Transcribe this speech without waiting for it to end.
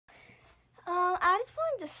just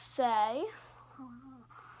wanted to say,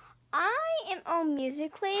 I am on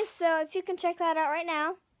Musical.lyq, so if you can check that out right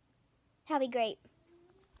now, that'd be great.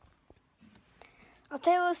 I'll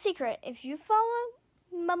tell you a little secret. If you follow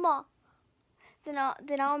Mama, then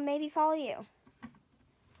I'll maybe follow you.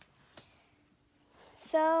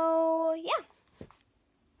 So yeah,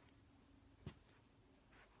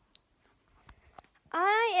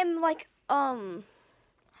 I am like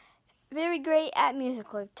very great at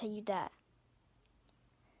Musical.lyq, tell you that.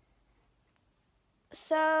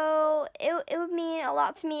 So it would mean a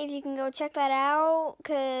lot to me if you can go check that out,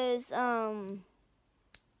 cause that'd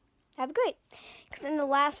be great. Cause in the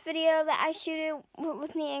last video that I shooted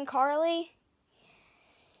with me and Carly,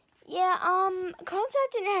 yeah,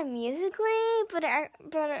 Contact didn't have Musical.lyq, but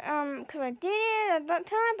cause I did it at that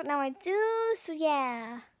time, but now I do. So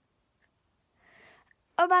yeah.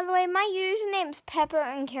 Oh, by the way, my username is Pepper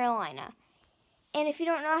in Carolina, and if you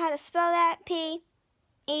don't know how to spell that, P-E-P-P-E-R,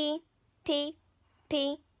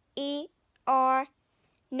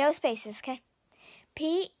 no spaces, okay?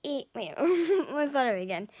 Wait, let's start over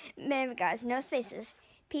again. Remember, guys, no spaces.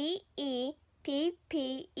 P-E-P-P-E-R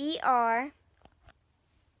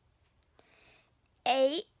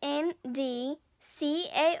A-N-D-C-A-R-I-L-I-O-N-A.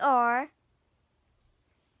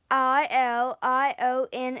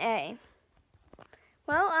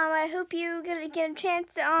 Well, I hope you get a chance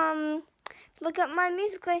to look up my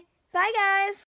Musical.lyq. Bye, guys.